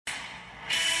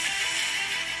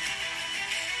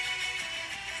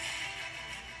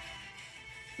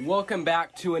Welcome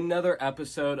back to another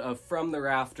episode of From the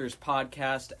Rafters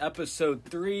podcast, episode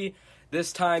 3.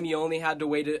 This time you only had to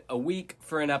wait a week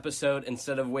for an episode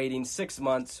instead of waiting 6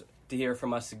 months to hear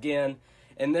from us again.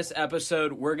 In this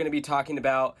episode, we're going to be talking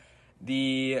about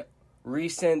the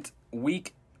recent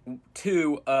week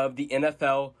 2 of the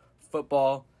NFL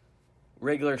football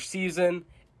regular season.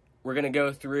 We're going to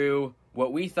go through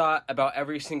what we thought about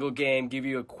every single game, give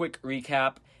you a quick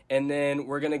recap, and then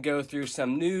we're going to go through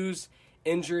some news,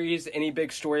 injuries, any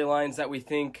big storylines that we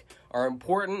think are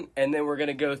important, and then we're going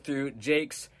to go through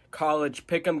Jake's college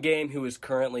pick'em game, who is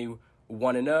currently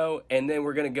 1-0, and then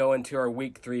we're going to go into our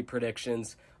week 3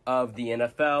 predictions of the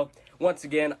NFL. Once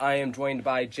again, I am joined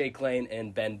by Jake Lane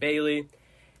and Ben Bailey.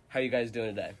 How are you guys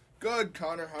doing today? Good,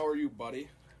 Connor. How are you, buddy?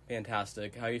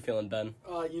 Fantastic. How are you feeling, Ben?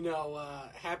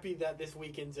 Happy that this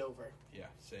weekend's over. Yeah,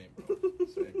 same, bro.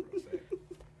 Same.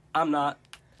 I'm not,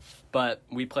 but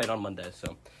we played on Monday,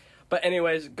 so. But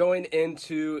anyways, going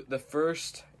into the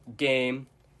first game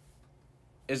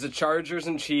is the Chargers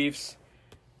and Chiefs,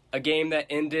 a game that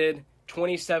ended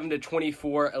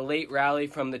 27-24, a late rally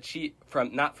from the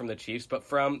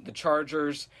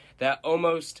Chargers that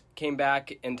almost came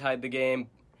back and tied the game,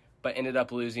 but ended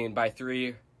up losing by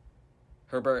 3.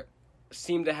 Herbert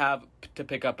seemed to have to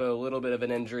pick up a little bit of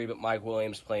an injury, but Mike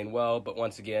Williams playing well. But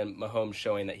once again, Mahomes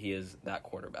showing that he is that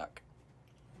quarterback.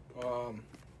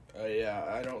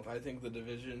 I think the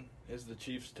division is the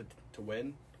Chiefs to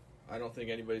win. I don't think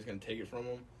anybody's going to take it from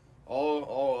them. All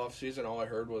offseason, all I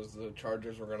heard was the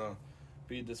Chargers were going to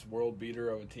be this world beater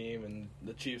of a team, and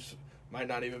the Chiefs might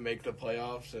not even make the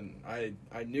playoffs. And I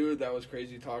knew that was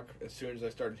crazy talk as soon as I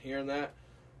started hearing that.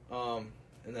 And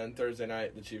then Thursday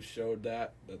night, the Chiefs showed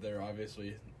that they're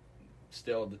obviously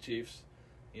still the Chiefs.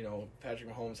 You know, Patrick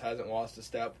Mahomes hasn't lost a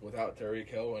step without Tyreek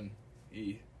Hill, and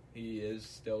he is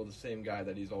still the same guy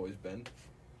that he's always been.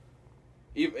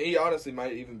 He honestly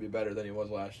might even be better than he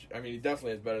was last year. I mean, he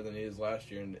definitely is better than he is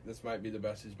last year, and this might be the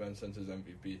best he's been since his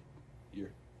MVP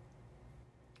year.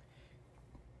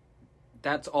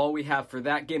 That's all we have for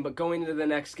that game. But going into the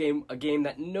next game, a game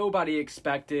that nobody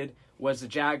expected was the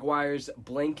Jaguars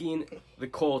blanking the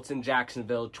Colts in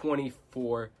Jacksonville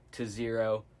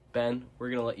 24-0. Ben, we're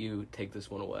going to let you take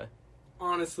this one away.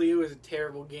 Honestly, it was a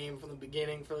terrible game from the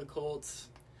beginning for the Colts.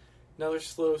 Another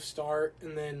slow start,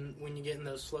 and then when you get in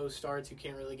those slow starts, you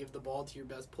can't really give the ball to your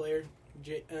best player,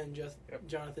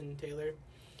 Jonathan Taylor.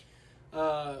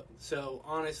 So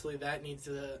honestly, that needs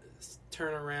to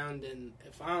turn around. And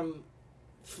if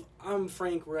I'm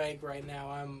Frank Reich right now,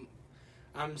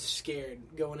 I'm scared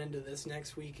going into this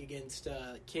next week against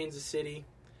Kansas City.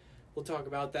 We'll talk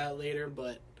about that later,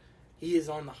 but he is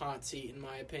on the hot seat in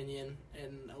my opinion,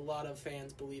 and a lot of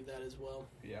fans believe that as well.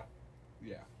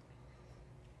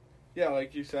 Yeah,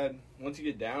 like you said, once you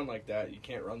get down like that, you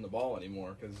can't run the ball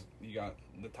anymore because you got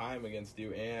the time against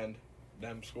you and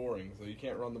them scoring. So you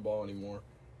can't run the ball anymore.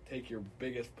 Take your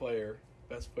biggest player,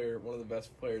 best player, one of the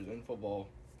best players in football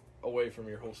away from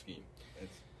your whole scheme.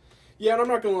 Yeah, and I'm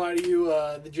not going to lie to you,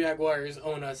 the Jaguars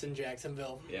own us in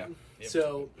Jacksonville. Yeah.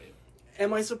 So,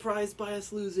 am I surprised by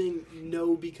us losing?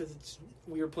 No, because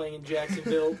we were playing in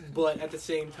Jacksonville, but at the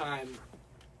same time,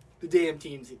 the damn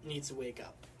team needs to wake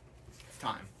up. It's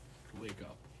time. Wake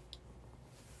up.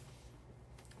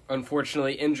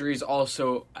 Unfortunately, injuries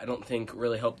also, I don't think,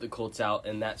 really helped the Colts out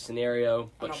in that scenario.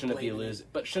 But shouldn't be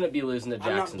losing to Jacksonville.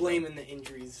 I'm not blaming the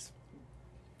injuries.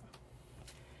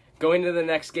 Going to the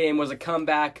next game was a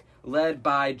comeback led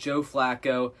by Joe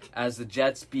Flacco as the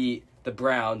Jets beat the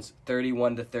Browns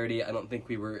 31-30. I don't think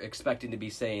we were expecting to be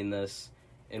saying this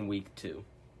in week 2.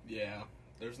 Yeah,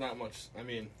 there's not much. I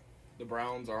mean, the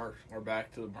Browns are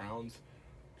back to the Browns.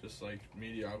 Just like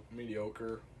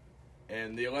mediocre,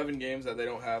 and the 11 games that they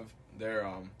don't have their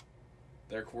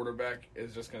quarterback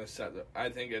is just going to set. I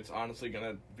think it's honestly going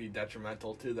to be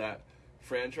detrimental to that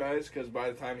franchise because by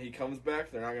the time he comes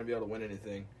back, they're not going to be able to win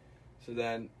anything. So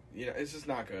then, it's just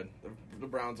not good. The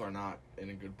Browns are not in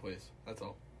a good place. That's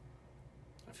all.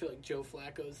 I feel like Joe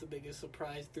Flacco is the biggest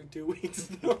surprise through 2 weeks,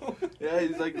 though. Yeah,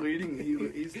 he's like leading.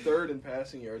 He's third in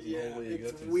passing yards in the whole league.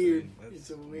 It's That's weird. Insane. It's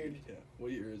weird. Yeah.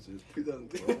 What year is it?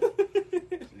 2012.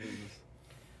 Jesus.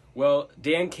 Well,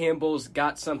 Dan Campbell's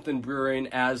got something brewing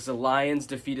as the Lions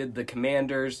defeated the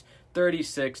Commanders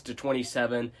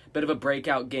 36-27. Bit of a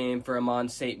breakout game for Amon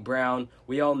St. Brown.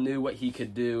 We all knew what he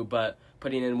could do, but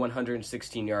putting in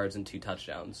 116 yards and 2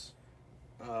 touchdowns.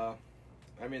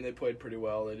 They played pretty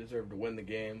well. They deserved to win the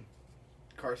game.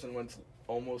 Carson Wentz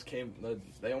almost came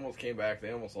back.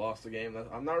 They almost lost the game.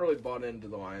 I'm not really bought into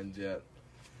the Lions yet.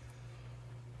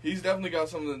 He's definitely got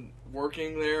something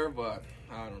working there, but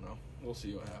I don't know. We'll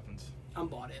see what happens. I'm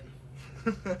bought in.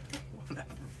 Whatever.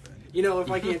 You know,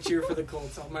 if I can't cheer for the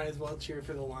Colts, I might as well cheer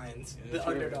for the Lions, the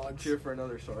underdogs. Cheer for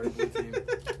another sorry blue team.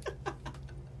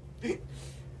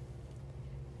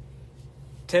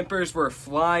 Tempers were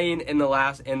flying in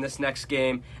this next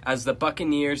game as the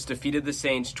Buccaneers defeated the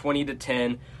Saints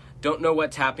 20-10. Don't know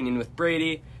what's happening with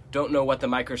Brady. Don't know what the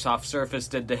Microsoft Surface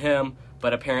did to him,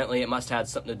 but apparently it must have had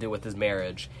something to do with his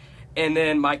marriage. And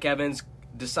then Mike Evans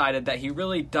decided that he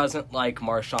really doesn't like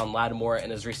Marshawn Lattimore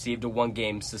and has received a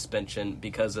 1-game suspension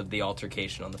because of the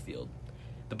altercation on the field.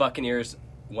 The Buccaneers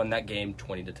won that game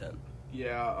 20-10.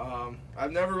 Yeah,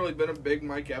 I've never really been a big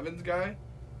Mike Evans guy,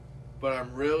 but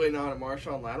I'm really not a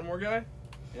Marshawn Lattimore guy.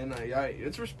 And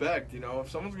it's respect, you know.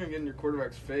 If someone's going to get in your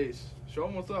quarterback's face, show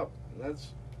them what's up. And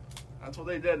that's what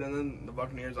they did. And then the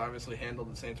Buccaneers obviously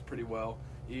handled the Saints pretty well,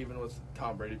 even with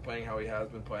Tom Brady playing how he has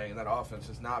been playing, and that offense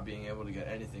just not being able to get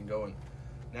anything going.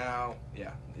 Now,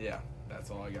 yeah, that's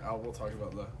all I got. We'll talk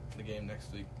about the game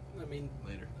next week. I mean,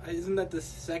 later. Isn't that the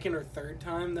second or third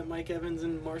time that Mike Evans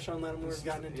and Marshawn Lattimore have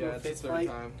gotten into a fist fight?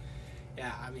 Time.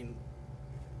 Yeah, I mean,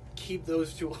 keep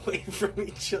those two away from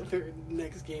each other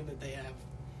next game that they have.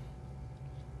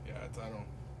 Yeah,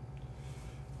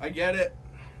 I get it,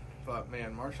 but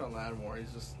man, Marshawn Lattimore,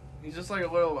 he's just like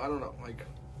a little, I don't know, like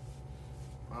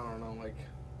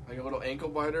a little ankle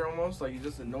biter almost. Like he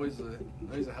just annoys the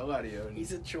hell out of you. And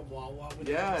he's a chihuahua.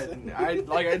 Yeah, I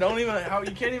don't even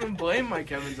you can't even blame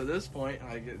Mike Evans at this point.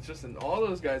 Like it's just all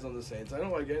those guys on the Saints. I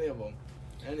don't like any of them.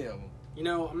 You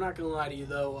know, I'm not gonna lie to you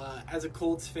though. As a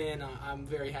Colts fan, I'm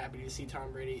very happy to see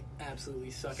Tom Brady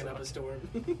absolutely sucking up a storm.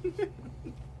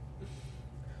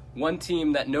 One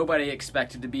team that nobody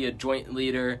expected to be a joint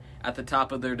leader at the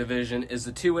top of their division is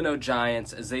the 2-0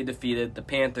 Giants as they defeated the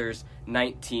Panthers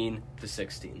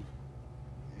 19-16.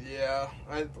 Yeah,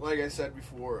 like I said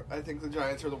before, I think the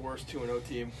Giants are the worst 2-0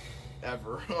 team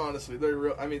ever. Honestly, they're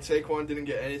real. I mean, Saquon didn't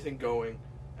get anything going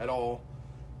at all.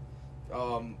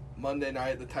 Monday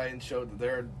night, the Titans showed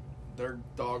that they're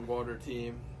dog water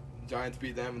team. Giants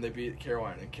beat them and they beat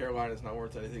Carolina. And Carolina's not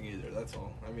worth anything either. That's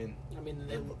all. I mean,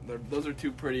 those are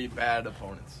two pretty bad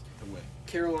opponents to win.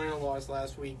 Carolina lost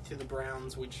last week to the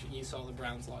Browns, which you saw the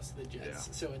Browns lost to the Jets.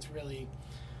 Yeah. So it's really,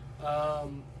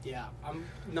 I'm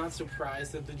not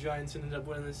surprised that the Giants ended up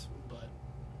winning this, but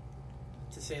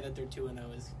to say that they're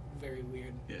 2-0 is very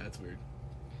weird. Yeah, it's weird.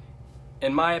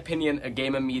 In my opinion, a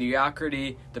game of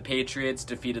mediocrity. The Patriots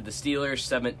defeated the Steelers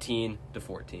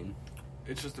 17-14.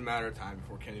 It's just a matter of time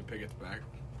before Kenny Pickett's back.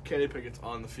 Kenny Pickett's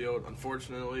on the field,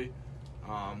 unfortunately.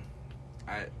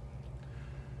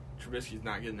 Trubisky's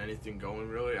not getting anything going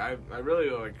really. I really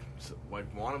like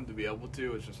want him to be able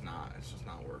to. It's just not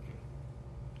working.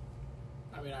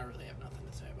 I mean, I really have nothing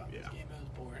to say about this game. It was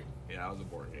boring. Yeah, it was a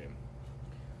boring game.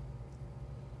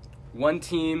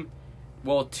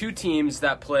 Two teams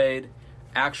that played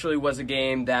actually was a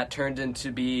game that turned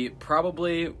into be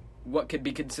probably what could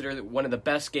be considered one of the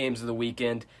best games of the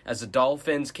weekend as the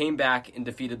Dolphins came back and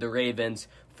defeated the Ravens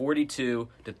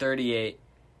 42-38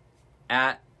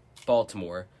 at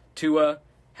Baltimore. Tua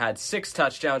had 6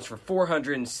 touchdowns for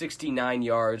 469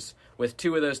 yards, with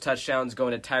 2 of those touchdowns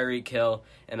going to Tyreek Hill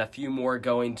and a few more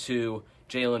going to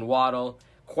Jalen Waddle.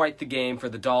 Quite the game for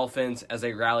the Dolphins as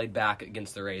they rallied back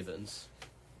against the Ravens.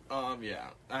 Yeah.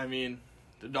 I mean,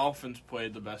 the Dolphins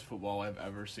played the best football I've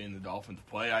ever seen the Dolphins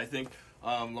play. I think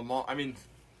Lamar. I mean,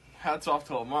 hats off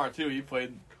to Lamar too. He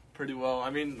played pretty well. I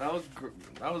mean, that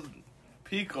was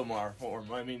peak Lamar for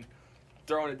him. I mean,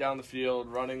 throwing it down the field,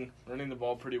 running the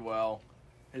ball pretty well.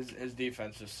 His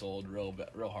defense just sold real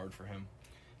hard for him.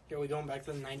 Are we going back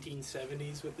to the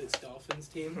 1970s with this Dolphins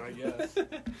team? I guess.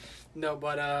 No,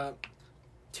 but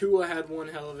Tua had one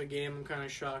hell of a game. I'm kind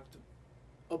of shocked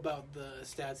about the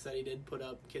stats that he did put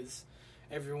up because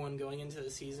everyone going into the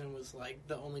season was like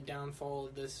the only downfall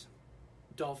of this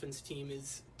Dolphins team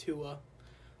is Tua.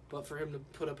 But for him to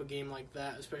put up a game like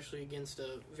that, especially against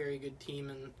a very good team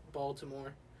in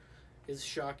Baltimore, is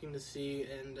shocking to see,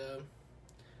 and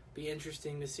be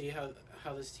interesting to see how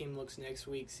this team looks next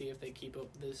week. See if they keep up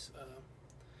this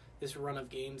run of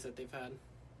games that they've had.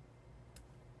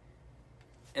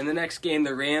 In the next game,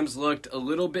 the Rams looked a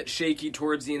little bit shaky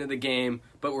towards the end of the game,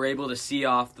 but were able to see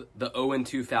off the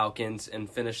 0-2 Falcons and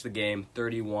finish the game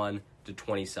 31-27.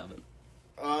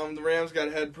 The Rams got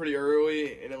ahead pretty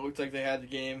early, and it looked like they had the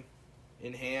game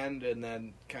in hand, and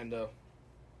then kind of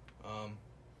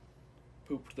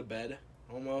pooped the bed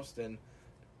almost. And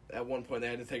at one point, they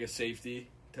had to take a safety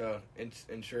to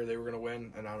ensure they were going to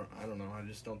win. And I don't know. I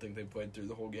just don't think they played through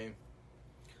the whole game.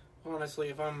 Honestly,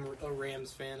 if I'm a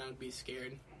Rams fan, I'd be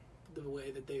scared the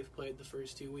way that they've played the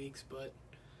first 2 weeks. But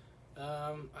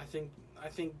I think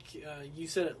you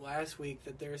said it last week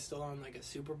that they're still on like a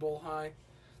Super Bowl high.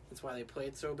 That's why they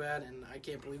played so bad, and I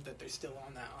can't believe that they're still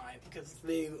on that high because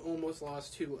they almost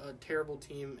lost to a terrible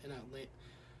team in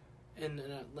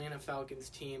an Atlanta Falcons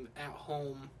team at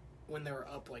home when they were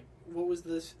up what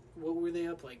were they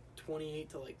up 28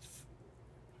 to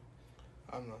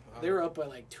they were up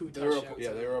by 2 touchdowns.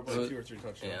 They were up by 2 or 3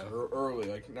 touchdowns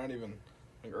early, not even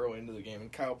early into the game.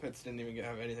 And Kyle Pitts didn't even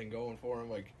have anything going for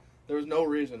him. There was no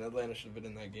reason Atlanta should have been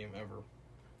in that game ever.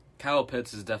 Kyle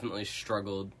Pitts has definitely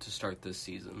struggled to start this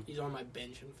season. He's on my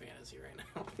bench in fantasy right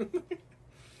now.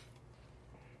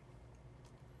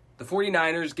 The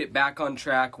 49ers get back on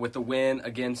track with a win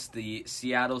against the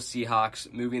Seattle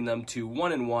Seahawks, moving them to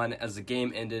 1-1 as the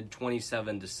game ended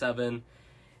 27-7.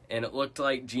 And it looked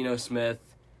like Geno Smith's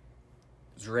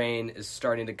reign is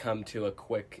starting to come to a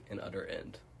quick and utter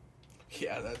end.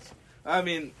 Yeah,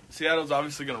 Seattle's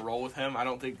obviously going to roll with him. I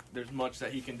don't think there's much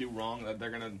that he can do wrong, that they're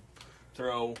going to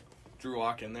throw Drew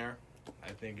Lock in there. I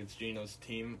think it's Geno's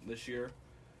team this year,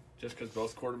 just because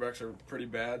both quarterbacks are pretty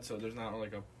bad, so there's not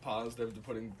a positive to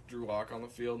putting Drew Lock on the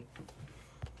field.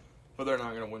 But they're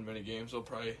not going to win many games. They'll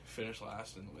probably finish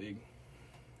last in the league.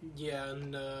 Yeah,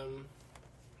 and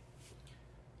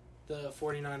the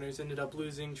 49ers ended up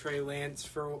losing Trey Lance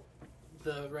for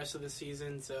the rest of the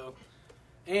season, so...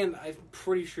 And I'm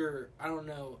pretty sure I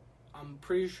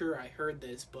heard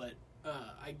this, but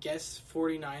I guess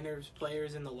 49ers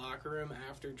players in the locker room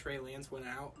after Trey Lance went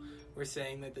out were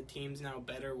saying that the team's now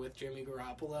better with Jimmy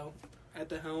Garoppolo at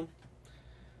the helm.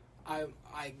 I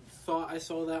thought I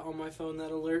saw that on my phone, that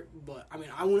alert, but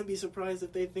I wouldn't be surprised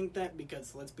if they think that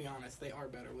because, let's be honest, they are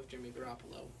better with Jimmy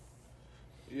Garoppolo.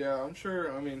 Yeah, I'm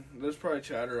sure. There's probably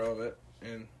chatter of it,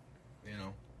 and,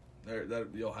 that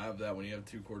you'll have that when you have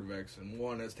 2 quarterbacks, and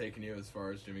one has taken you as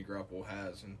far as Jimmy Garoppolo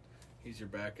has, and he's your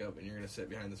backup, and you're going to sit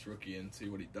behind this rookie and see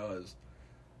what he does.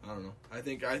 I don't know. I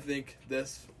think the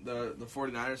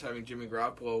 49ers having Jimmy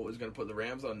Garoppolo is going to put the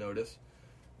Rams on notice.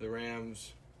 The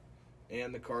Rams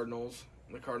and the Cardinals.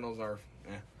 The Cardinals are,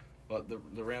 but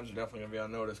the Rams are definitely going to be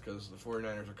on notice because the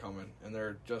 49ers are coming, and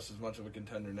they're just as much of a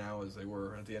contender now as they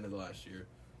were at the end of the last year.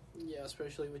 Yeah,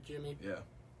 especially with Jimmy. Yeah.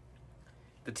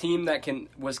 The team that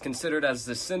was considered as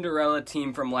the Cinderella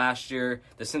team from last year,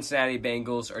 the Cincinnati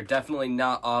Bengals, are definitely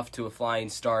not off to a flying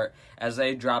start as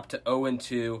they drop to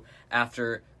 0-2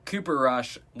 after Cooper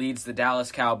Rush leads the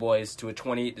Dallas Cowboys to a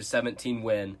 28-17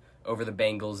 win over the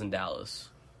Bengals in Dallas.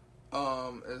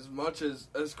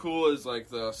 As cool as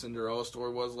the Cinderella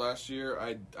story was last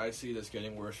year, I see this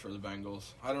getting worse for the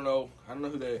Bengals. I don't know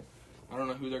who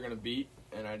they're going to beat.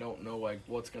 And I don't know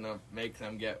what's gonna make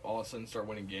them all of a sudden start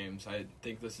winning games. I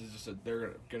think this is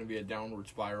they're gonna be a downward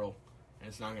spiral, and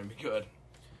it's not gonna be good.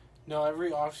 No,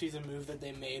 every offseason move that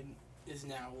they made is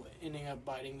now ending up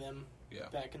biting them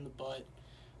back in the butt.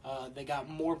 They got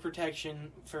more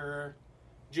protection for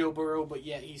Joe Burrow, but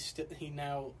yet he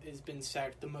now has been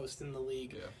sacked the most in the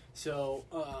league. Yeah. So,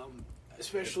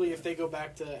 especially if they go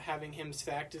back to having him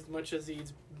sacked as much as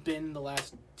he's been the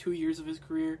last 2 years of his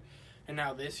career, and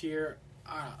now this year.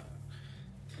 I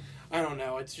don't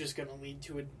know. It's just going to lead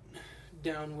to a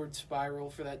downward spiral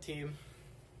for that team.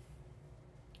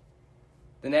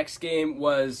 The next game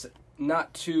was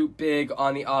not too big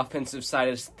on the offensive side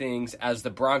of things as the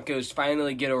Broncos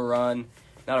finally get a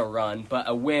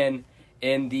win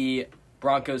in the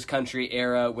Broncos country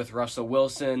era with Russell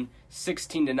Wilson,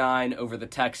 16-9 over the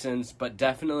Texans, but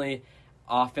definitely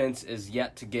offense is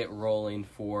yet to get rolling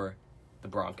for the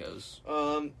Broncos.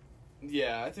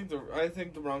 Yeah, I think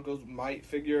the Broncos might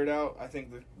figure it out. I think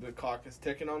the clock is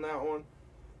ticking on that one.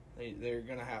 They're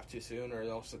gonna have to soon, or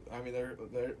else.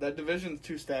 That division's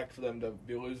too stacked for them to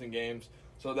be losing games.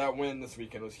 So that win this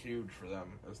weekend was huge for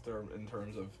them, in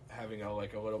terms of having a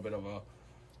little bit of a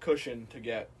cushion to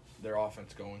get their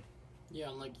offense going. Yeah,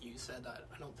 and like you said,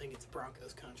 I don't think it's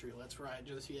Broncos country. Let's ride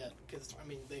just yet, because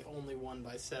they only won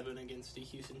by 7 against the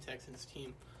Houston Texans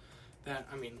team.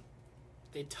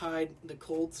 They tied the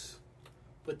Colts.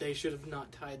 But they should have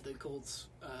not tied the Colts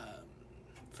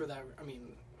for that.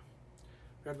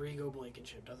 Rodrigo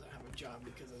Blankenship doesn't have a job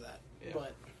because of that. Yeah.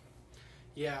 But,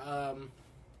 yeah,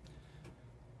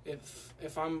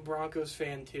 if I'm a Broncos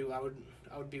fan, too, I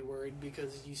would be worried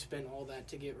because you spent all that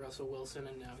to get Russell Wilson,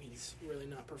 and now he's really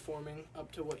not performing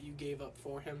up to what you gave up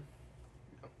for him.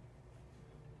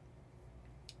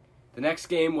 The next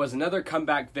game was another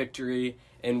comeback victory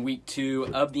in Week 2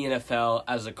 of the NFL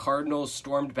as the Cardinals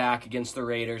stormed back against the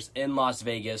Raiders in Las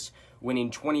Vegas,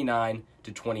 winning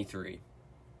 29-23.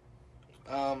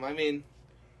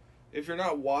 If you're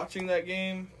not watching that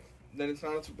game, then it's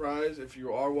not a surprise. If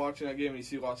you are watching that game and you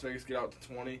see Las Vegas get out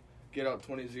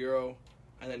 20-0,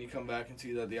 and then you come back and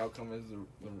see that the outcome is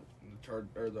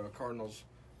the Cardinals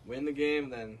win the game,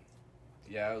 then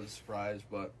yeah, it was a surprise,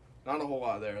 but not a whole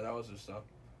lot there. That was just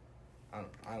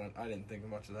I didn't think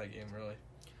much of that game really.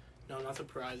 No, not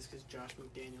surprised because Josh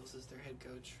McDaniels is their head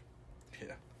coach.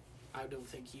 Yeah. I don't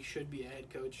think he should be a head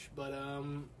coach, but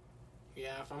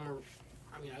yeah,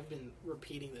 I've been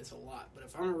repeating this a lot, but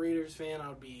if I'm a Raiders fan, I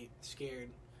would be scared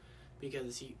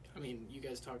because you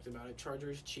guys talked about it.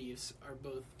 Chargers, Chiefs are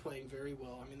both playing very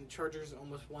well. I mean, the Chargers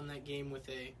almost won that game with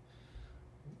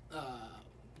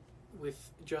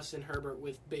Justin Herbert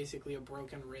with basically a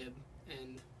broken rib,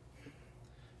 and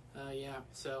yeah,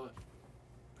 so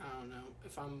I don't know.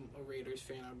 If I'm a Raiders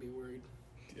fan, I'd be worried.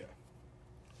 Yeah.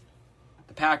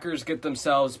 The Packers get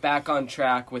themselves back on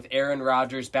track with Aaron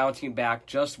Rodgers bouncing back,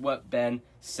 just what Ben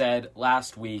said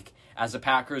last week, as the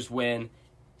Packers win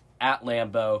at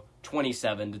Lambeau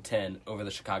 27-10 over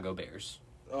the Chicago Bears.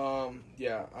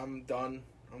 Yeah, I'm done.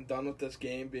 I'm done with this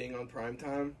game being on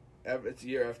primetime. It's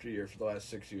year after year for the last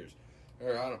 6 years.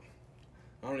 Or I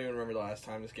don't even remember the last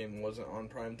time this game wasn't on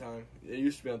primetime. It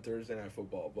used to be on Thursday Night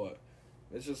Football, but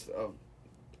it's just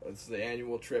it's the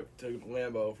annual trip to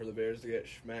Lambeau for the Bears to get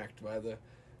smacked by the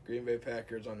Green Bay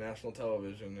Packers on national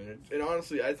television, and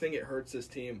honestly, I think it hurts this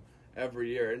team every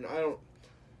year. And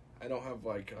I don't have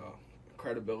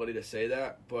credibility to say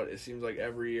that, but it seems like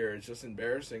every year it's just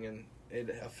embarrassing, and it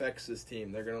affects this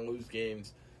team. They're going to lose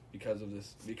games because of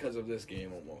this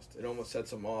game. It almost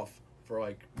sets them off for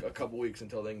a couple weeks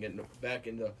until they can get back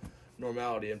into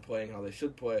normality and playing how they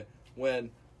should play.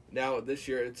 When now this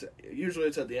year it's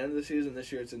at the end of the season. This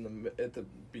year it's at the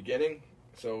beginning,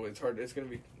 so it's hard. It's going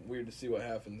to be weird to see what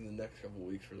happens in the next couple of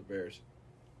weeks for the Bears.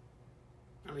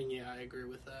 I mean, yeah, I agree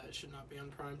with that. It should not be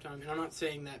on primetime. And I'm not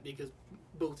saying that because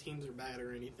both teams are bad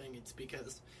or anything. It's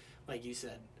because, like you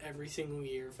said, every single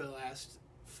year for the last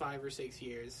 5 or 6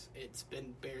 years, it's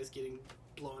been Bears getting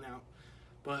blown out.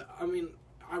 But, I mean,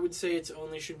 I would say it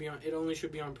only should be on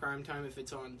primetime if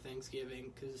it's on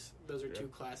Thanksgiving, because those are two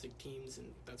classic teams, and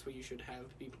that's what you should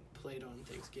have be played on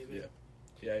Thanksgiving.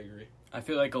 Yeah, I agree. I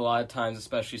feel like a lot of times,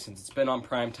 especially since it's been on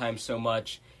primetime so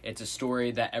much, it's a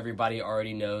story that everybody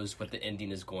already knows what the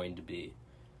ending is going to be.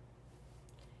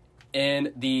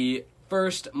 And the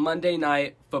first Monday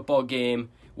night football game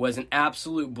was an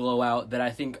absolute blowout that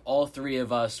I think all three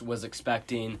of us was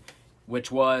expecting,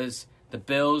 which was the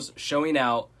Bills showing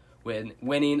out when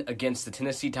winning against the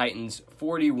Tennessee Titans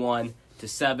 41-7.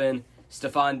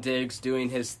 Stephon Diggs doing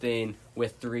his thing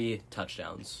with 3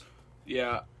 touchdowns.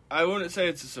 Yeah, I wouldn't say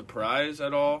it's a surprise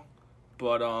at all,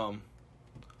 but I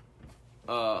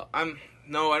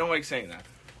don't like saying that.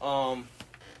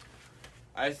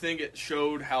 I think it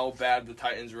showed how bad the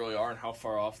Titans really are and how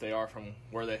far off they are from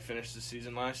where they finished the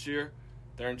season last year.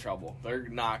 They're in trouble. They're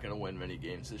not going to win many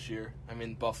games this year. I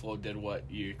mean, Buffalo did what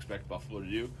you expect Buffalo to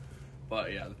do,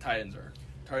 but yeah, the Titans are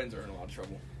in a lot of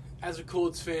trouble. As a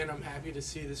Colts fan, I'm happy to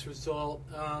see this result,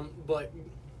 but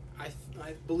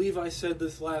I believe I said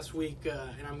this last week,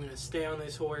 and I'm going to stay on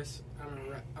this horse. I'm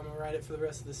going to ride it for the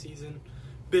rest of the season.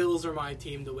 Bills are my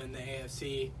team to win the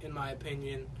AFC, in my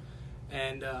opinion.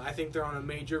 And I think they're on a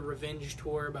major revenge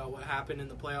tour about what happened in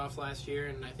the playoffs last year,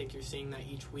 and I think you're seeing that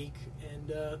each week.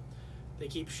 And they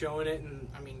keep showing it, and,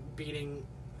 I mean, beating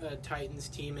a Titans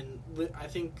team. And I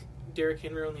think Derrick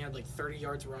Henry only had, 30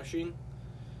 yards rushing.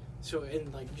 So,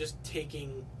 and, just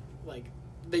taking,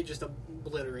 they just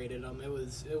obliterated them. It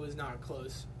was not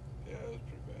close. Yeah, it was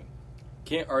pretty bad.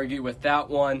 Can't argue with that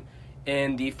one.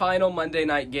 In the final Monday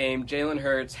night game, Jalen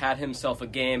Hurts had himself a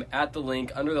game at the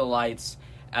Link under the lights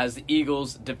as the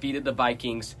Eagles defeated the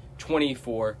Vikings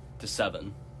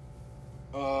 24-7.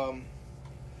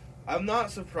 I'm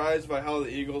not surprised by how the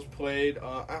Eagles played.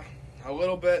 A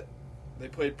little bit. They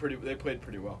played pretty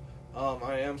well.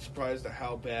 I am surprised at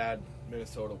how bad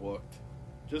Minnesota looked.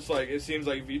 Just it seems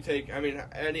like if you take,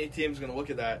 any team's going to look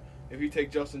at that. If you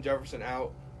take Justin Jefferson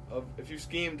if you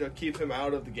scheme to keep him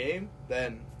out of the game,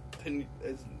 then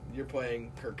you're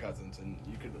playing Kirk Cousins, and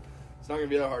it's not going to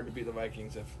be that hard to beat the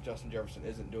Vikings if Justin Jefferson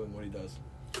isn't doing what he does.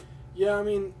 Yeah,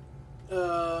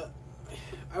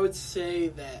 I would say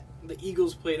that the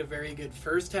Eagles played a very good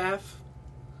first half,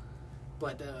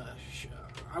 but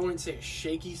I wouldn't say a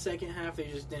shaky second half. They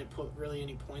just didn't put really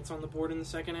any points on the board in the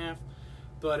second half.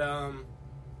 But,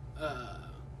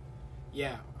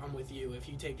 yeah, I'm with you. If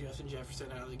you take Justin Jefferson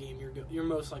out of the game, you're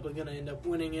most likely going to end up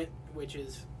winning it, which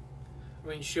is,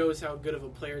 shows how good of a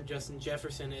player Justin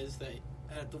Jefferson is that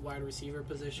at the wide receiver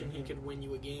position, he could win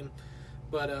you a game.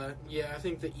 But, yeah, I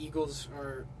think the Eagles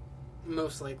are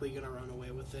most likely going to run away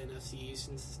with the NFC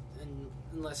East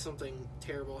unless something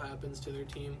terrible happens to their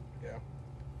team. Yeah.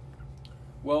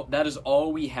 Well, that is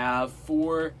all we have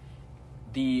for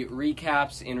the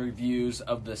recaps and reviews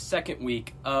of the second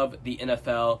week of the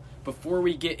NFL. Before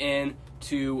we get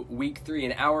into week 3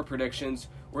 and our predictions,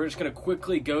 we're just going to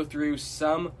quickly go through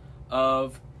some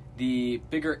of the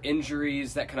bigger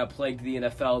injuries that kind of plagued the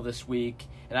NFL this week.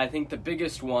 And I think the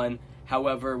biggest one,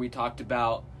 however, we talked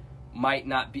about might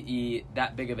not be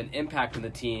that big of an impact on the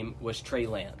team, was Trey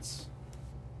Lance.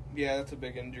 Yeah, that's a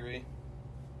big injury.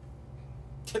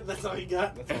 That's all you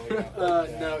got? That's all we got.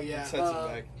 No, yeah. Sets it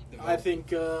back. I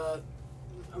think, I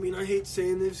hate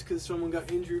saying this because someone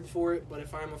got injured for it, but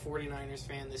if I'm a 49ers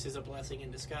fan, this is a blessing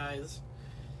in disguise.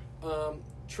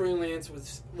 Trey Lance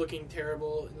was looking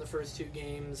terrible in the first 2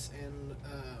 games, and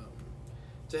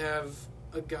to have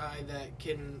a guy that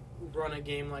can run a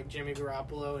game like Jimmy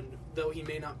Garoppolo, and though he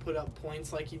may not put up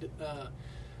points like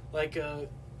like a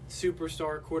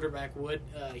superstar quarterback would,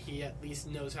 he at least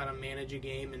knows how to manage a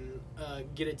game and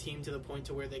get a team to the point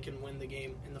to where they can win the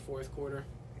game in the fourth quarter.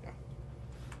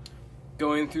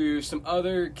 Going through some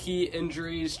other key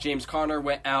injuries, James Conner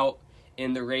went out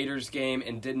in the Raiders game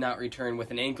and did not return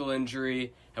with an ankle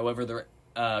injury. However, the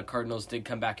Cardinals did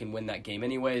come back and win that game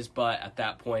anyways, but at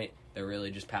that point, they're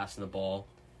really just passing the ball.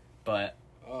 But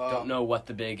don't know what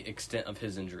the big extent of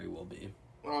his injury will be.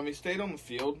 He stayed on the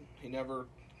field. He never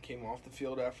came off the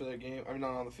field after that game.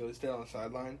 Not on the field. He stayed on the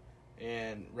sideline.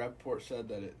 And Rappaport said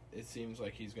that it seems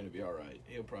like he's going to be all right.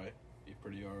 He'll probably be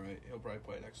pretty all right. He'll probably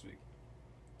play next week.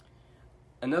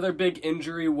 Another big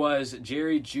injury was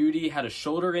Jerry Jeudy had a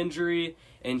shoulder injury,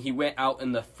 and he went out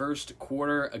in the first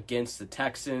quarter against the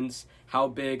Texans. How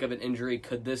big of an injury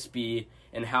could this be,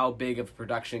 and how big of a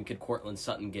production could Courtland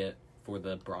Sutton get for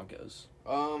the Broncos?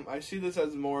 I see this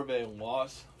as more of a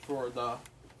loss for the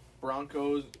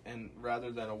Broncos, and rather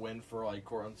than a win for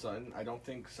Courtland Sutton. I don't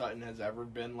think Sutton has ever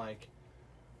been The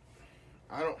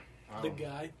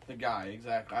guy. The guy,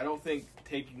 exactly. I don't think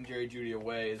taking Jerry Jeudy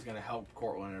away is going to help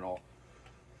Courtland at all.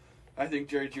 I think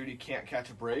Jerry Jeudy can't catch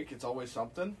a break. It's always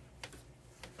something.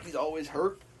 He's always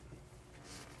hurt.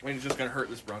 He's just going to hurt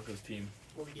this Broncos team.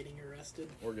 Or getting arrested.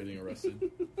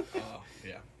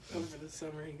 Yeah. Over the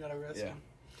summer, he got arrested. Yeah.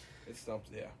 It's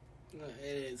something, yeah.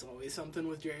 It is always something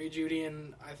with Jerry Jeudy,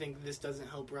 and I think this doesn't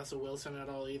help Russell Wilson at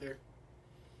all either.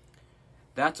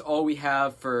 That's all we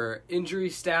have for injury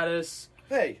status.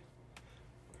 Hey,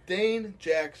 Dane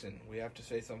Jackson. We have to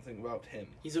say something about him.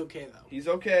 He's okay, though. He's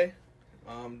okay.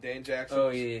 Dane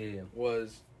Jackson yeah.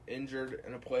 was injured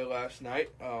in a play last night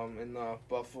in the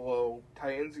Buffalo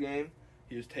Titans game.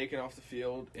 He was taken off the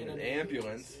field in an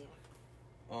ambulance.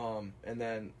 Yeah. And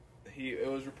then it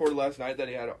was reported last night that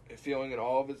he had a feeling in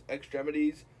all of his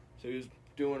extremities, so he was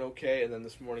doing okay. And then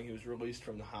this morning he was released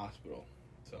from the hospital.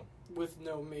 So with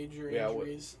no major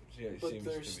injuries, but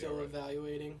they're still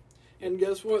evaluating. And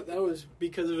guess what? That was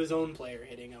because of his own player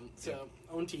hitting him. So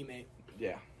own teammate.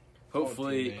 Yeah.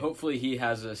 Hopefully he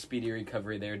has a speedy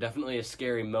recovery there. Definitely a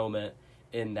scary moment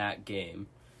in that game.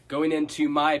 Going into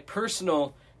my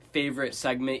personal favorite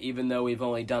segment, even though we've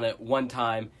only done it one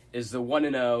time, is the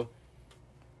 1-0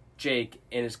 Jake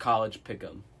and his college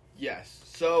pick'em. Yes.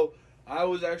 So I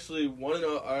was actually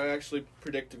 1-0. I actually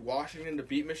predicted Washington to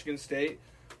beat Michigan State.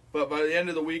 But by the end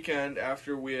of the weekend,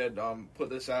 after we had put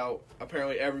this out,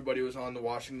 apparently everybody was on the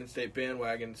Washington State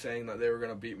bandwagon saying that they were going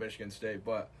to beat Michigan State.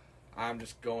 But I'm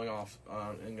just going off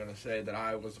and going to say that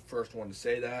I was the first one to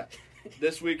say that.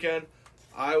 This weekend,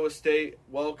 Iowa State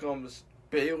welcomes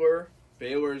Baylor.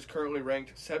 Baylor is currently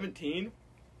ranked 17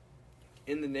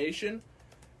 in the nation.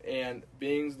 And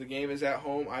being the game is at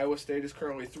home, Iowa State is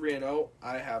currently 3-0.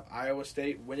 I have Iowa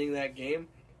State winning that game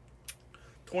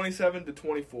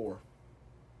 27-24.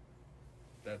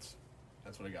 That's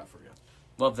what I got for you.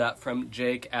 Love that from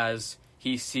Jake as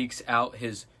he seeks out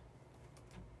his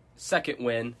second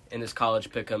win in his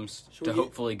college pick'ems to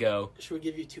hopefully go. Should we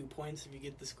give you 2 points if you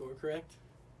get the score correct?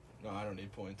 No, I don't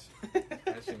need points. I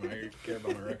care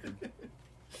about my record.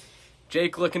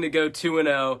 Jake looking to go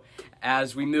 2-0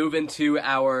 as we move into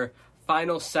our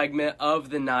final segment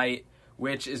of the night,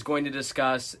 which is going to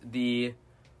discuss the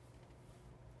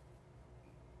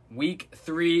Week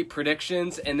 3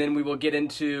 predictions, and then we will get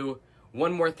into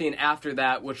one more thing after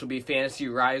that, which will be Fantasy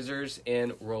Risers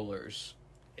and Rollers.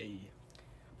 Hey.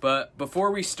 But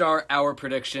before we start our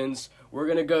predictions, we're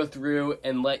going to go through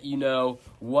and let you know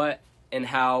what and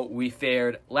how we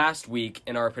fared last week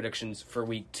in our predictions for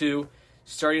Week 2.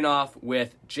 Starting off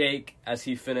with Jake as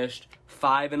he finished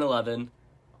 5-11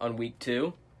 on Week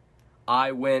 2.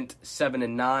 I went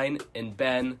 7-9, and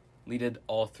Ben leaded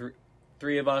all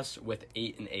three of us with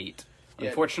 8-8. Yeah.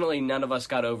 Unfortunately, none of us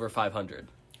got over 500.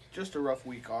 Just a rough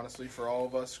week, honestly, for all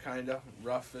of us, kind of.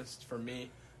 Roughest for me.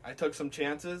 I took some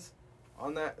chances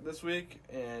on that this week,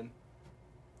 and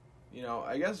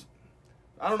I guess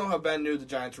I don't know how Ben knew the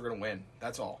Giants were going to win.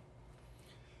 That's all.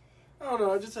 I don't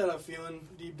know. I just had a feeling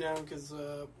deep down because,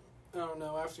 I don't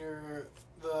know, after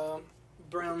the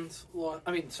Browns lost...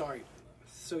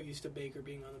 so used to Baker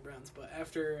being on the Browns, but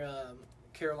after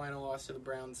Carolina lost to the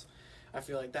Browns, I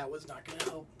feel like that was not going to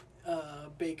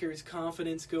help Baker's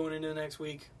confidence going into the next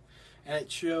week, and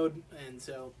it showed, and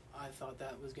so I thought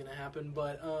that was going to happen.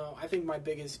 But I think my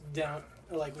biggest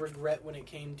regret when it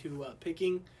came to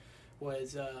picking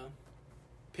was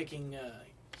picking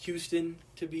Houston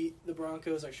to beat the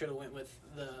Broncos. I should have went with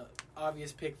the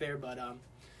obvious pick there, but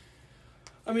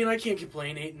I can't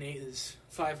complain. 8-8 is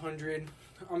 500.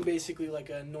 I'm basically like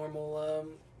a normal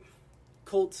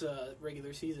Colts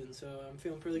regular season, so I'm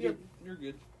feeling pretty good. You're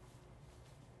good.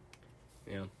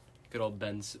 Yeah, good old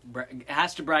Ben's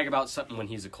has to brag about something when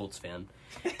he's a Colts fan.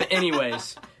 But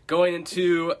anyways, going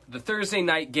into the Thursday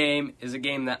night game is a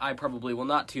game that I probably will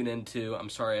not tune into. I'm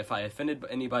sorry if I offended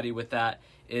anybody with that.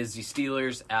 Is the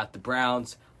Steelers at the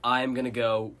Browns. I'm going to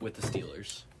go with the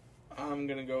Steelers. I'm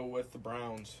going to go with the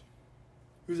Browns.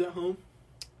 Who's at home?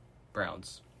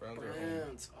 Browns.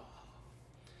 Browns. Oh.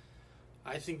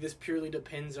 I think this purely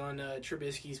depends on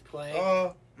Trubisky's play.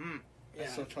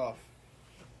 That's so tough.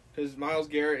 Because Myles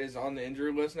Garrett is on the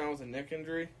injury list now with a neck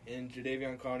injury, and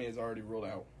Jadeveon Clowney is already ruled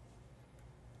out.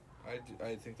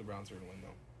 I think the Browns are going to win, though.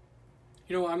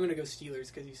 You know what? I'm going to go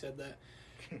Steelers because you said that.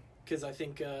 Because I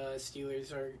think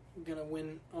Steelers are going to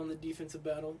win on the defensive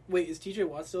battle. Wait, is TJ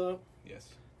Watt still out? Yes.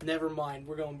 Never mind.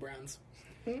 We're going Browns.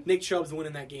 Nick Chubb's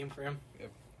winning that game for him.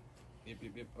 Yep.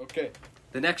 Okay.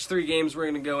 The next 3 games we're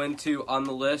going to go into on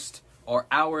the list are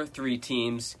our 3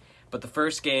 teams. But the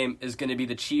first game is going to be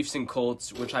the Chiefs and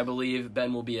Colts, which I believe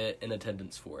Ben will be in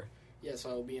attendance for. Yes, I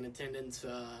will be in attendance.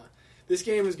 This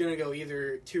game is going to go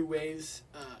either 2 ways.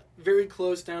 Very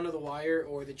close down to the wire,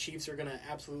 or the Chiefs are going to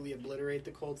absolutely obliterate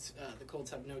the Colts. The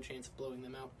Colts have no chance of blowing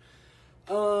them out.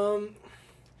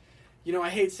 I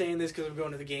hate saying this because I'm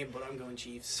going to the game, but I'm going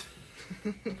Chiefs.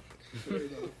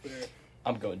 Fair.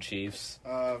 I'm going Chiefs.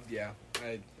 Yeah.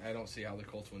 I don't see how the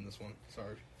Colts win this one.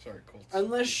 Sorry, Colts.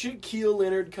 Unless Shaquille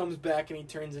Leonard comes back and he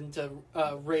turns into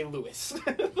Ray Lewis.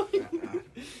 I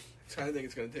kind of think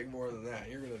it's going to take more than that.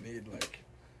 You're going to need,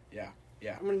 yeah.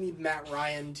 I'm going to need Matt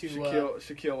Ryan to...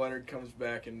 Shaquille Leonard comes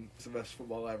back and it's the best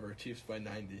football ever. Chiefs by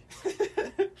 90. I'm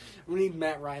going to need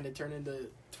Matt Ryan to turn into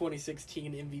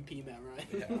 2016 MVP Matt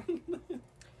Ryan. Yeah.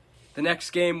 The next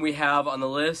game we have on the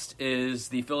list is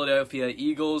the Philadelphia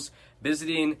Eagles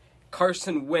visiting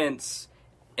Carson Wentz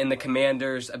and the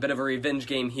Commanders. A bit of a revenge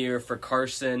game here for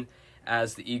Carson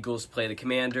as the Eagles play the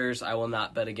Commanders. I will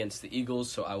not bet against the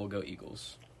Eagles, so I will go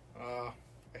Eagles. I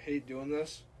hate doing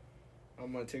this.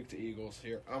 I'm going to take the Eagles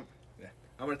here. I'm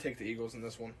going to take the Eagles in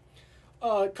this one.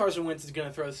 Carson Wentz is going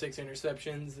to throw 6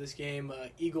 interceptions this game.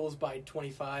 Eagles by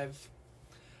 25.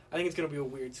 I think it's going to be a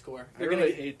weird score. I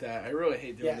really hate that. I really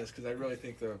hate doing this because I really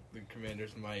think the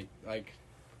Commanders might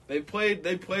they played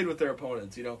with their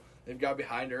opponents. They've got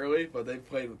behind early, but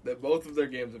both of their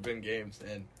games have been games,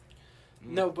 and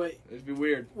no, but it'd be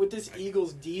weird with this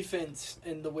Eagles defense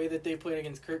and the way that they played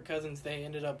against Kirk Cousins. They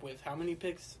ended up with how many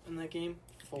picks in that game?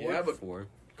 4. Yeah, but 4.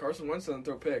 Carson Wentz doesn't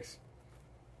throw picks.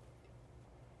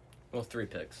 Well, 3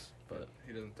 picks, but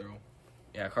he doesn't throw.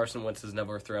 Yeah, Carson Wentz has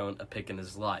never thrown a pick in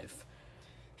his life.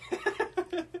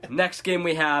 Next game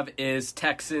we have is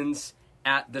Texans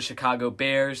at the Chicago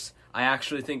Bears. I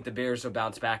actually think the Bears will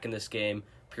bounce back in this game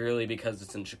purely because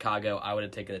it's in Chicago. I would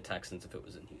have taken the Texans if it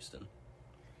was in Houston.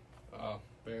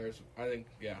 Bears. I think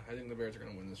the Bears are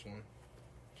going to win this one.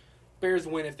 Bears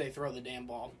win if they throw the damn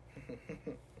ball.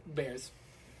 Bears.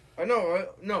 I know.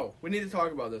 No, we need to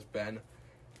talk about this, Ben.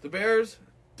 The Bears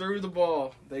threw the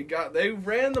ball. They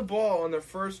ran the ball on their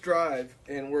first drive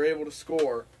and were able to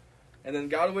score, and then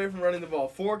got away from running the ball.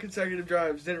 4 consecutive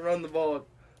drives, didn't run the ball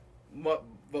but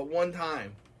one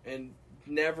time, and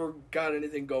never got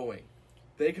anything going.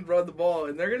 They can run the ball,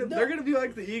 and they're gonna be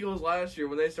like the Eagles last year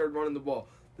when they started running the ball.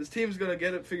 This team's gonna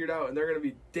get it figured out, and they're gonna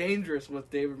be dangerous with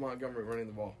David Montgomery running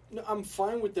the ball. No, I'm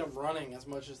fine with them running as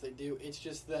much as they do. It's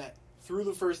just that through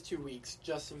the first 2 weeks,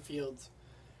 Justin Fields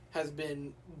has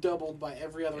been doubled by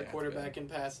every other quarterback in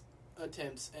pass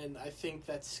attempts, and I think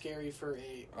that's scary for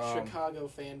a Chicago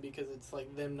fan because it's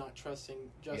like them not trusting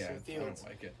Justin Fields. I don't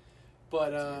like it.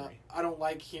 But I don't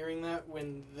like hearing that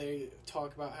when they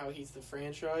talk about how he's the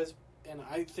franchise, and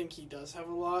I think he does have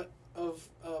a lot of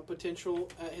potential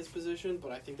at his position,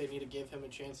 but I think they need to give him a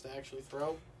chance to actually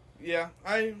throw. Yeah,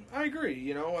 I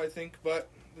agree, I think, but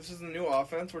this is a new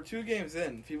offense. We're 2 games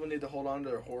in. People need to hold on to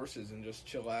their horses and just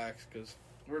chillax because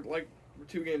we're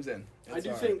 2 games in. I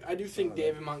do think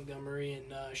David Montgomery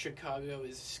in Chicago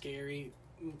is scary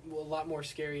a lot more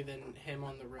scary than him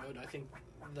on the road. I think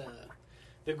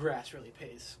the grass really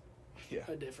pays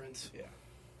a difference. Yeah.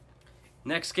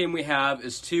 Next game we have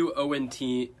is two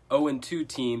 0-2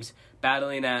 teams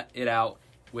battling it out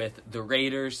with the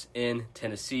Raiders in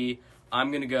Tennessee. I'm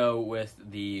going to go with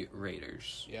the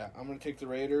Raiders. Yeah, I'm going to take the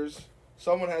Raiders.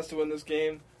 Someone has to win this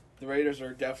game. The Raiders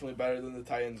are definitely better than the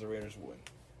Titans. The Raiders will win.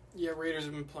 Yeah, Raiders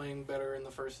have been playing better in the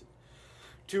first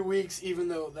 2 weeks, even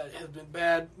though that has been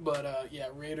bad. But,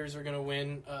 Raiders are going to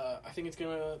win. I think it's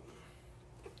going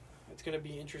to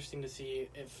be interesting to see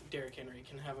if Derrick Henry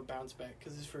can have a bounce back,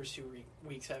 because his first 2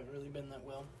 weeks haven't really been that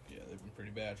well. Yeah, they've been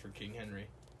pretty bad for King Henry.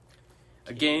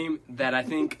 A game that I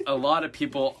think a lot of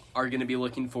people are going to be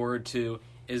looking forward to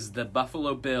is the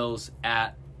Buffalo Bills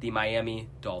at the Miami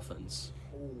Dolphins.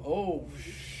 Oh,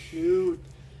 shoot.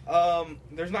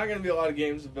 There's not going to be a lot of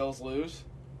games the Bills lose.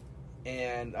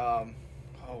 And, oh,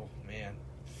 man.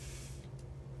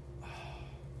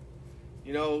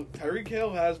 You know, Tyreek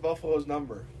Hill has Buffalo's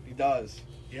number. He does.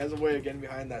 He has a way of getting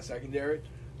behind that secondary.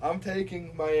 I'm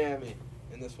taking Miami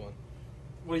in this one.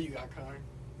 What do you got, Connor?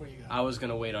 What do you got? I was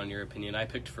going to wait on your opinion. I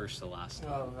picked first to last.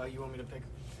 Oh, you want me to pick?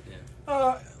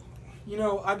 Yeah.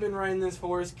 I've been riding this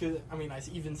horse because, I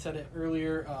even said it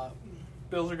earlier.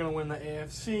 Bills are going to win the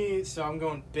AFC, so I'm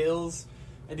going Bills.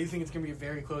 I do think it's going to be a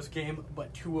very close game,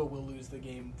 but Tua will lose the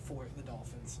game for the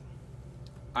Dolphins.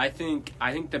 I think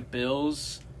the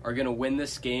Bills are going to win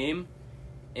this game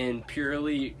and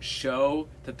purely show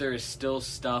that there is still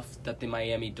stuff that the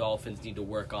Miami Dolphins need to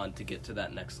work on to get to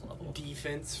that next level.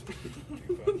 Defense.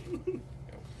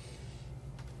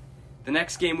 The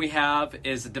next game we have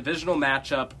is a divisional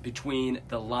matchup between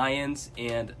the Lions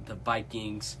and the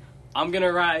Vikings. I'm going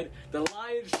to ride the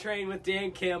Lions train with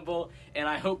Dan Campbell, and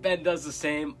I hope Ben does the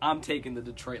same. I'm taking the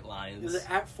Detroit Lions. Is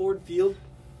it at Ford Field?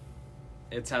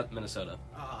 It's at Minnesota.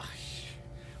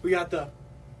 We got the...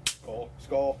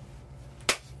 Skull.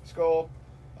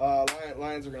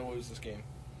 Lions are going to lose this game.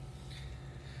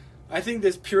 I think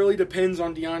this purely depends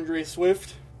on DeAndre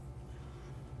Swift.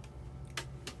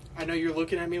 I know you're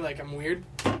looking at me like I'm weird,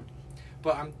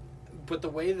 but the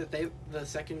way that the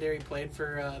secondary played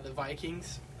for the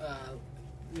Vikings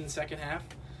in the second half,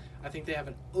 I think they have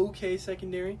an okay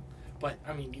secondary. But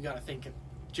you got to think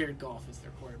Jared Goff is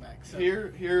their quarterback. So.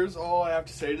 Here's all I have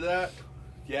to say to that.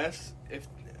 Yes, if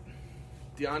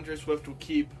DeAndre Swift will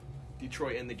keep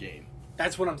Detroit in the game.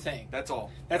 That's what I'm saying. That's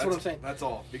all. That's what I'm saying. That's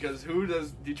all. Because who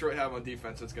does Detroit have on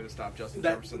defense that's going to stop Justin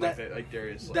Jefferson like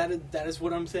Darius Slay? That is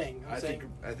what I'm saying. I think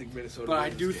Minnesota. But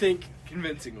I do think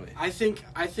convincingly. I think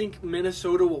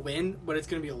Minnesota will win, but it's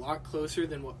going to be a lot closer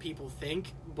than what people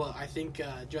think. But I think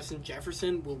Justin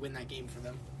Jefferson will win that game for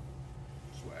them.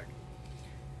 Swag.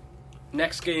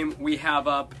 Next game we have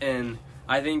up, and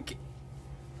I think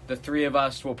the three of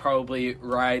us will probably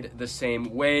ride the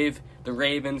same wave. The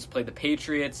Ravens play the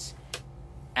Patriots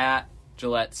at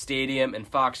Gillette Stadium in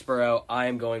Foxborough. I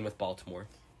am going with Baltimore.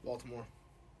 Baltimore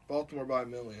by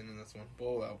 1 million in this one.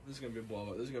 Blowout. This is going to be a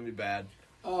blowout. This is going to be bad.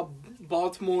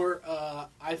 Baltimore,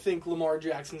 I think Lamar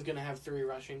Jackson's going to have 3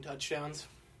 rushing touchdowns.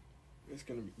 It's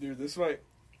going to be... Dude, this might...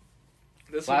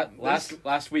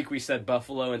 Last week we said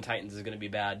Buffalo and Titans is going to be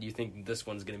bad. You think this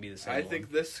one's going to be the same? I think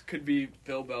this could be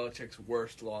Bill Belichick's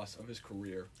worst loss of his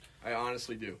career. I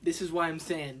honestly do. This is why I'm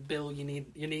saying, Bill, you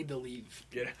need to leave.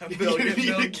 Get out. Bill,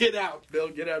 get out. Bill,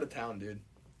 get out of town, dude.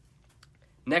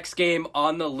 Next game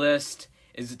on the list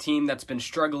is a team that's been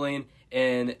struggling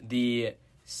in the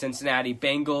Cincinnati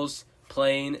Bengals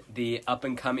playing the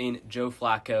up-and-coming Joe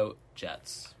Flacco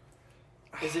Jets.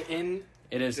 Is it in?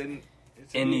 It is in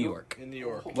New York. In New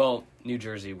York. Well, New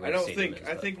Jersey. Where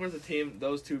I think with the team,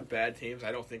 those two bad teams,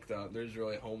 I don't think there's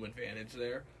really a home advantage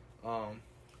there.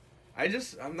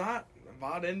 I'm not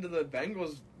bought into the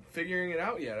Bengals figuring it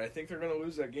out yet. I think they're going to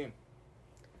lose that game.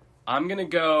 I'm gonna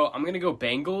go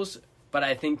Bengals, but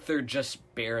I think they're just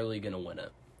barely gonna win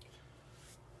it.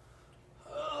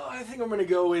 I think I'm gonna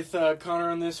go with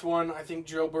Connor on this one. I think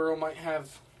Joe Burrow might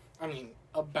have,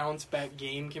 a bounce back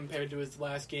game compared to his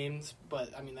last games,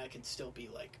 but that could still be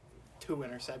like 2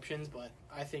 interceptions. But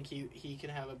I think he can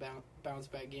have a bounce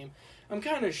back game. I'm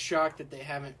kind of shocked that they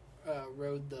haven't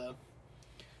rode the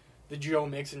Joe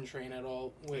Mixon train at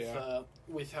all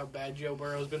with how bad Joe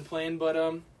Burrow's been playing. But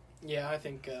I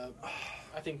think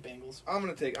Bengals. I'm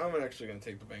actually gonna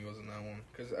take the Bengals in that one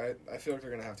because I feel like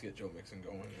they're gonna have to get Joe Mixon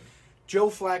going. Joe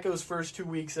Flacco's first 2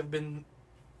 weeks have been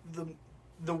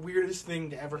the weirdest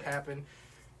thing to ever happen.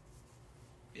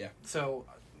 Yeah. So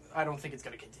I don't think it's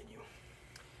gonna continue.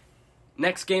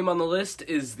 Next game on the list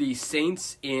is the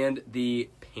Saints and the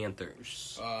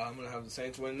Panthers. I'm going to have the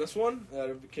Saints win this one.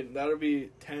 That'll be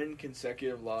 10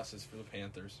 consecutive losses for the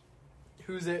Panthers.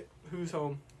 Who's it? Who's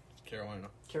home? Carolina.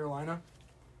 Carolina?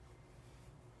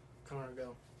 Connor,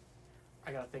 go.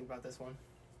 I gotta think about this one.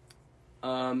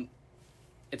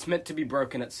 It's meant to be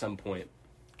broken at some point.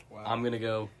 Wow. I'm going to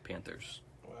go Panthers.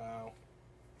 Wow.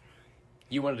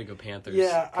 You wanted to go Panthers.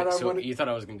 Yeah, you thought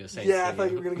I was going to go Saints. Yeah, I thought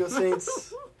you were going to go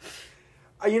Saints.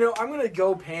 I'm going to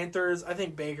go Panthers. I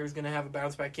think Baker's going to have a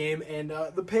bounce-back game. And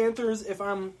the Panthers, if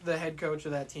I'm the head coach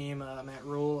of that team, Matt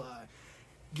Rule,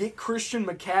 get Christian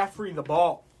McCaffrey the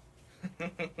ball. Yeah,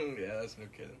 that's no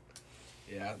kidding.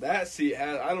 Yeah, that seat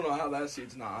I don't know how that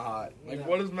seat's not hot.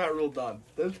 What has Matt Rule done?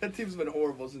 That team's been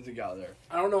horrible since he got there.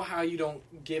 I don't know how you don't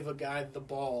give a guy the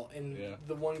ball, and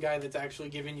the one guy that's actually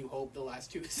given you hope the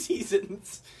last 2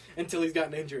 seasons until he's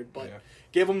gotten injured. But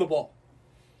give him the ball.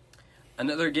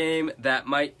 Another game that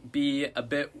might be a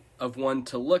bit of one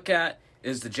to look at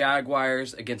is the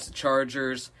Jaguars against the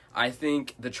Chargers. I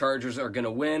think the Chargers are going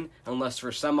to win unless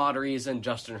for some odd reason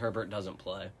Justin Herbert doesn't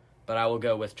play. But I will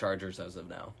go with Chargers as of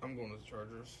now. I'm going with the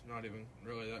Chargers. Not even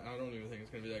really that. I don't even think it's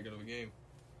going to be that good of a game.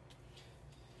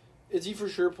 Is he for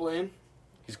sure playing?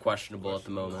 He's questionable at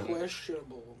the moment.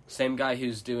 Questionable. Same guy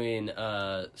who's doing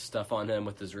stuff on him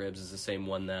with his ribs is the same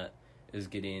one that is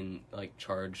getting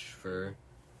charged for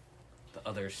the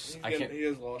others. He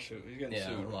has lawsuit. He's getting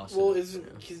sued. Lawsuit. Well,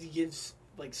 isn't because he gives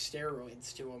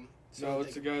steroids to him? So no,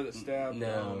 it's the guy that stabbed.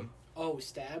 No.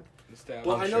 Stab? Stab.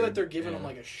 Well, I know that they're giving him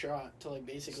a shot to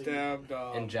basically stabbed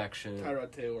injection.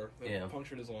 Tyrod Taylor.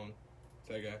 Punctured his lung.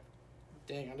 That guy.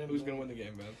 Dang, I didn't. Who's gonna win the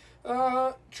game,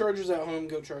 Ben? Chargers at home.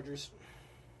 Go Chargers.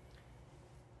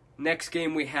 Next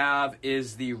game we have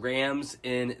is the Rams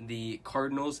and the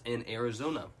Cardinals in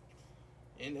Arizona.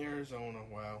 In Arizona,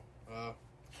 wow.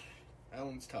 That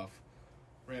one's tough.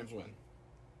 Rams win.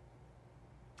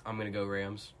 I'm gonna go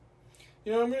Rams.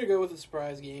 I'm going to go with a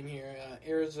surprise game here.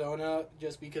 Arizona,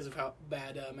 just because of how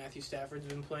bad Matthew Stafford's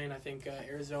been playing, I think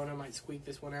Arizona might squeak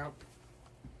this one out.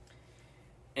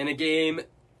 In a game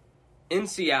in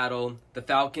Seattle, the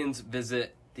Falcons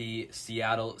visit the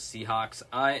Seattle Seahawks.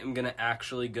 I am going to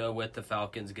actually go with the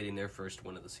Falcons getting their first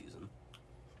win of the season.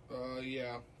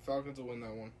 Yeah. Falcons will win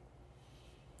that one.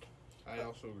 I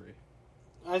also agree.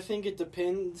 I think it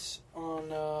depends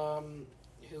on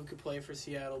who could play for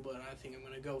Seattle, but I think I'm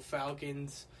going to go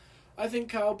Falcons. I think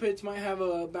Kyle Pitts might have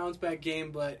a bounce-back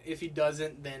game, but if he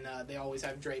doesn't, then they always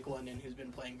have Drake London, who's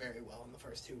been playing very well in the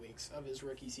first 2 weeks of his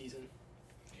rookie season.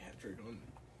 Yeah, Drake London.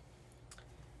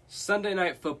 Sunday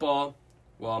Night Football,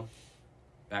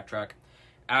 backtrack.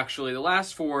 Actually, the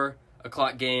last 4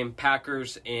 o'clock game,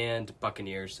 Packers and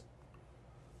Buccaneers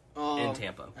in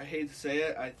Tampa. I hate to say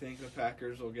it, I think the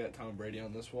Packers will get Tom Brady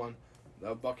on this one.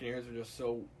 The Buccaneers are just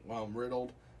so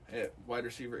riddled at wide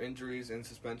receiver injuries and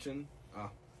suspension.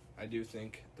 I do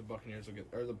think the Packers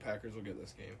will get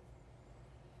this game.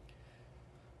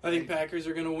 I think Packers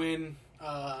are going to win.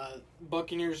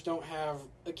 Buccaneers don't have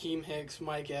Akeem Hicks,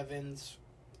 Mike Evans.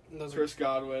 Chris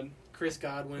Godwin.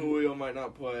 Julio might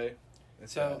not play.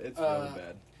 It's really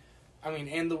bad. I mean,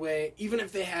 and even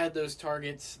if they had those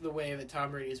targets, the way that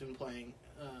Tom Brady's been playing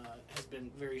has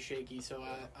been very shaky. So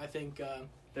I think...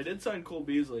 they did sign Cole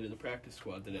Beasley to the practice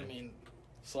squad today. I mean...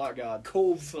 Slot God.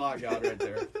 Slot God right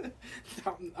there.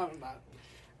 I'm not.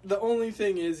 The only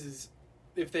thing is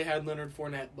if they had Leonard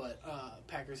Fournette, but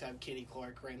Packers have Kenny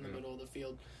Clark right in the middle of the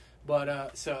field.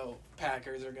 But so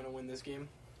Packers are going to win this game.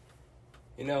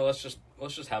 Let's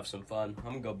just have some fun. I'm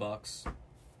going to go Bucks.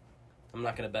 I'm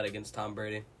not going to bet against Tom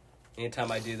Brady.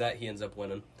 Anytime I do that, he ends up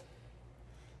winning.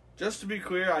 Just to be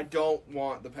clear, I don't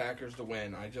want the Packers to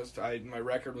win. My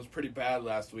record was pretty bad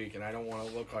last week, and I don't want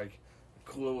to look like a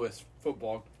clueless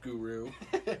football guru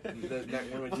when we do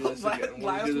this again.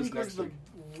 Last week was the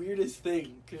weirdest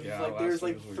thing because there's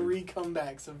 3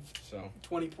 comebacks of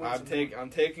 20 points. I'm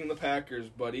taking the Packers,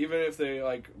 but even if they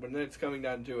when it's coming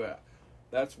down to it,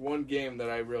 that's one game that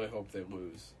I really hope they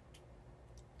lose.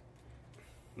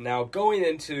 Now, going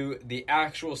into the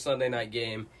actual Sunday night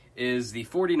game is the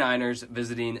 49ers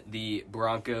visiting the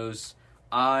Broncos.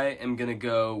 I am going to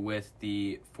go with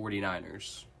the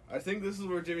 49ers. I think this is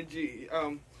where Jimmy G...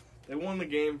 they won the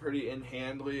game pretty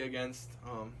handily against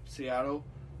Seattle,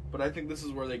 but I think this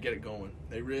is where they get it going.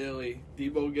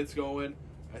 Debo gets going.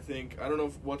 I don't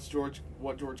know what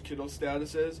George Kittle's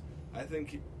status is. I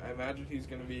imagine he's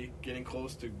going to be getting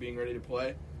close to being ready to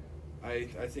play. I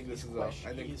think this is I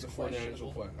think the 49ers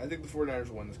will play. I think the 49ers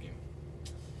will win this game.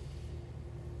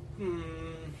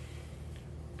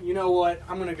 You know what?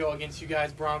 I'm going to go against you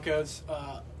guys, Broncos.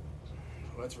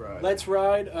 Let's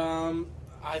ride.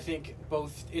 I think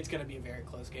it's going to be a very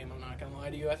close game. I'm not going to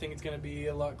lie to you. I think it's going to be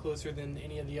a lot closer than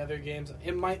any of the other games.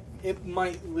 It might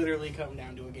literally come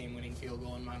down to a game-winning field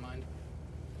goal in my mind.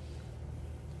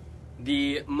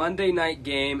 The Monday night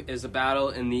game is a battle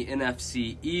in the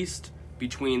NFC East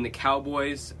between the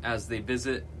Cowboys as they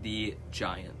visit the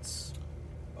Giants.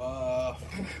 I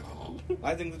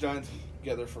think the Giants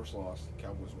get their first loss. The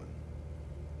Cowboys win.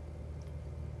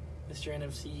 Mr.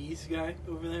 NFC East guy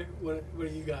over there, what do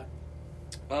you got?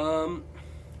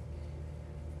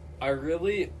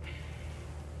 I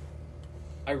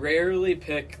rarely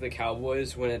pick the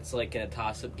Cowboys when it's like in a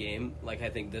toss-up game, like I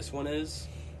think this one is,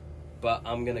 but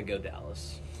I'm gonna go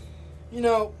Dallas. You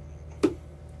know,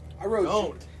 I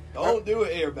wrote. Don't do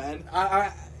it here, Ben.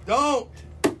 I Don't,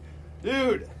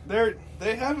 dude.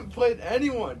 They haven't played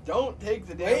anyone. Don't take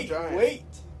the damn Giants. Wait.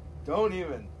 Don't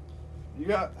even. You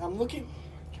got. I'm looking.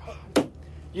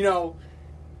 You know,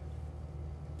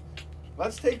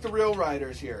 Let's take the real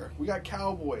riders here. We got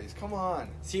Cowboys. Come on.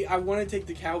 see, I want to take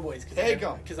the Cowboys Take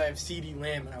 'em. because I have CeeDee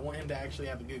Lamb and I want him to actually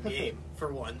have a good game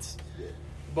for once.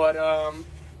 But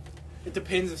it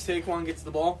depends if Saquon gets the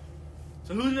ball.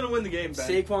 So who's gonna win the game, Ben?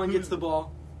 Saquon gets the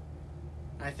ball.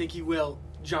 I think he will.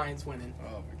 Giants winning.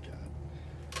 Oh my god.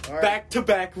 All right.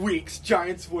 Back-to-back weeks,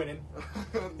 Giants winning.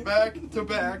 back to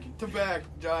back.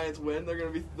 Giants win. They're gonna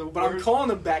be the But I'm worst. calling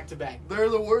them back-to-back. They're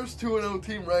the worst 2-0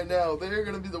 team right now. They're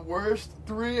gonna be the worst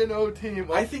 3-0 team of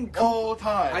I think all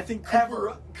time. I think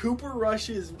ever. Cooper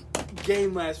Rush's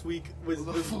game last week was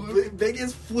The the fluke?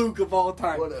 biggest fluke of all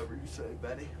time. Whatever you say,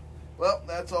 Benny. Well,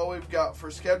 that's all we've got for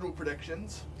schedule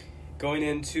predictions. Going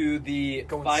into the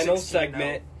Going final 16-0.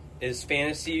 segment is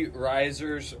fantasy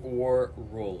risers or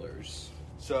rollers.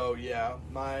 So yeah,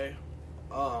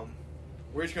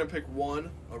 we're just gonna pick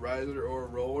one, a riser or a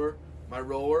roller. My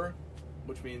roller,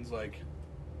 which means like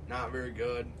not very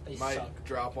good, They might suck.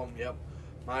 drop them. Yep.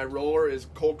 My roller is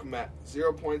Cole Kmet.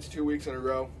 0 points 2 weeks in a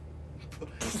row.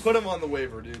 Put him on the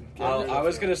waiver, dude. Get rid I of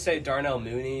was him. gonna say Darnell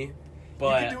Mooney,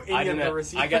 but You could do I any of the didn't.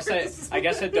 receivers. I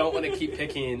guess I don't want to keep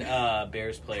picking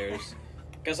Bears players.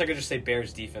 Guess I could just say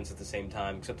Bears defense at the same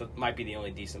time, except that might be the only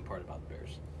decent part about the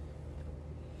Bears.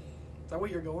 Is that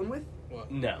what you're going with?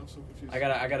 What? No, I'm so confused.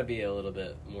 I gotta be a little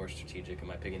bit more strategic in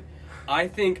my picking. I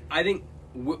think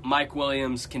Mike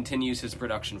Williams continues his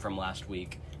production from last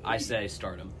week. I say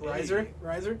start him. Riser?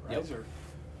 Riser.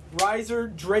 Riser,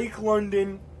 Drake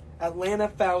London, Atlanta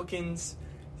Falcons.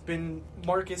 It's been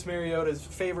Marcus Mariota's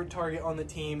favorite target on the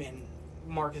team, and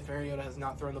Marcus Mariota has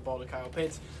not thrown the ball to Kyle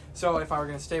Pitts. So if I were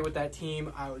going to stay with that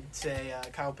team, I would say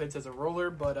Kyle Pitts as a roller,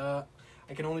 but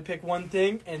I can only pick one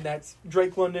thing, and that's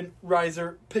Drake London,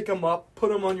 Riser. Pick him up,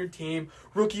 put him on your team.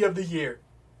 Rookie of the year.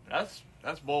 That's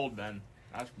bold, Ben.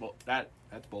 That's bold. That's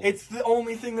bold. It's the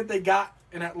only thing that they got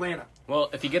in Atlanta. Well,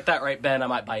 if you get that right, Ben, I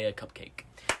might buy you a cupcake.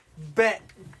 Bet.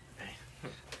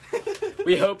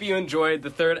 We hope you enjoyed the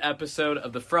third episode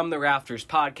of the From the Rafters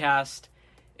podcast.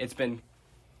 It's been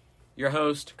your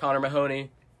host, Connor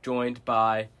Mahoney, joined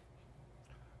by...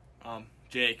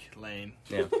 Jake Lane.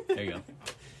 Yeah, there you go.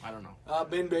 I don't know.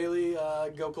 Ben Bailey,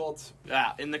 go Colts.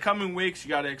 Yeah, in the coming weeks, you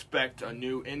got to expect a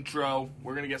new intro.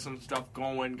 We're going to get some stuff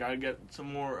going. Got to get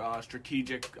some more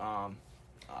strategic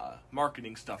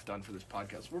marketing stuff done for this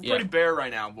podcast. We're pretty bare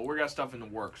right now, but we got stuff in the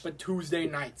works. But Tuesday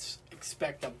nights,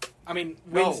 expect them. I mean,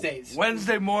 No, Wednesdays.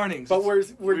 Wednesday mornings. But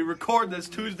we record this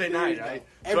Tuesday There you night, go. right?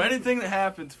 So anything that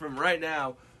happens from right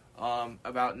now,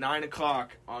 about 9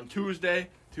 o'clock on Tuesday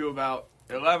to about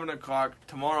 11 o'clock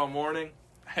tomorrow morning,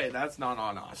 hey, that's not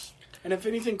on us. And if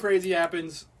anything crazy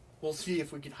happens, we'll see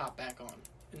if we can hop back on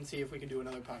and see if we can do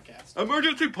another podcast.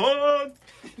 Emergency pod!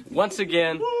 Once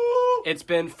again, Woo! it's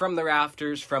been From the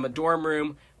Rafters, from a dorm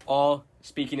room, all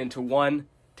speaking into one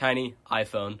tiny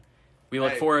iPhone. We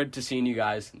look Hey. forward to seeing you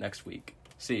guys next week.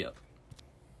 See ya.